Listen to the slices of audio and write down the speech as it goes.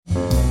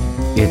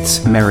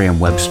It's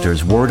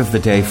Merriam-Webster's Word of the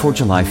Day for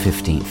July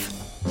 15th.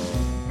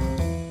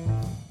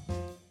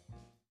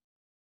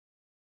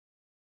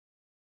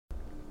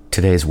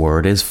 Today's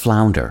word is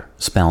flounder,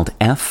 spelled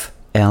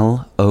F-L-O-U-N-D-E-R.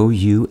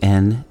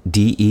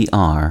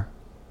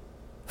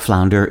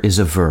 Flounder is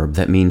a verb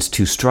that means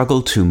to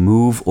struggle to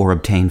move or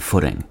obtain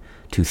footing,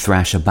 to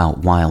thrash about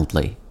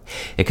wildly.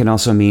 It can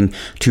also mean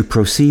to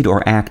proceed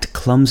or act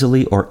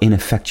clumsily or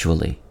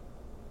ineffectually.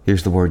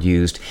 Here's the word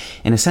used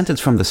in a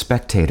sentence from The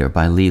Spectator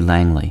by Lee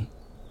Langley.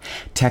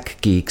 Tech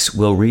geeks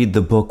will read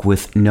the book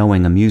with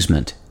knowing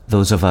amusement.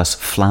 Those of us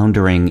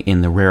floundering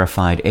in the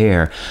rarefied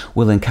air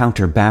will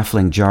encounter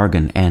baffling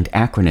jargon and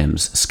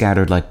acronyms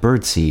scattered like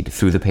birdseed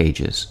through the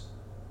pages.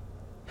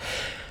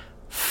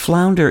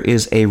 Flounder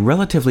is a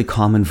relatively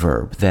common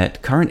verb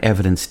that current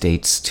evidence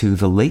dates to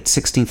the late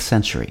 16th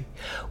century,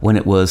 when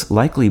it was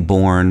likely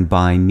born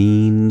by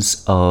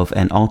means of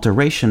an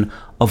alteration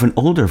of an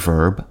older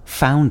verb,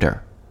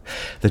 founder.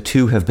 The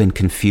two have been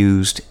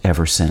confused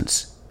ever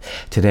since.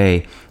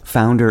 Today,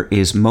 founder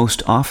is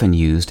most often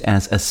used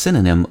as a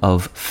synonym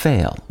of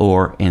fail,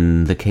 or,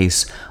 in the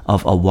case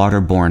of a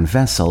waterborne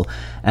vessel,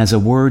 as a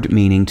word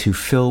meaning to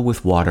fill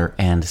with water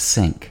and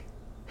sink.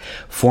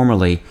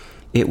 Formerly,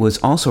 it was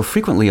also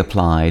frequently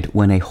applied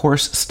when a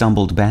horse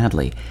stumbled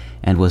badly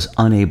and was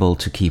unable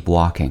to keep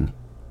walking.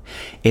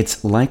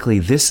 It's likely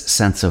this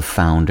sense of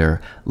founder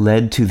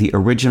led to the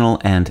original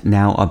and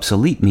now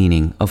obsolete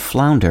meaning of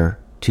flounder,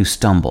 to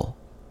stumble.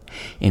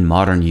 In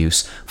modern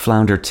use,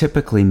 flounder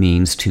typically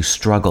means to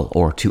struggle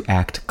or to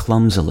act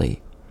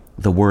clumsily.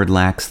 The word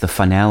lacks the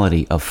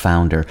finality of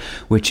founder,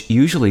 which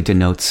usually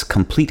denotes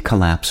complete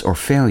collapse or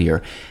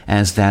failure,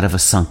 as that of a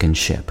sunken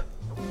ship.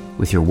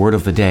 With your Word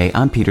of the Day,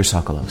 I'm Peter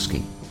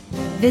Sokolowski.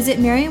 Visit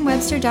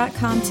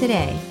Merriam-Webster.com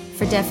today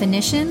for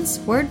definitions,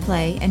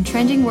 wordplay, and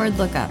trending word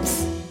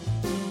lookups.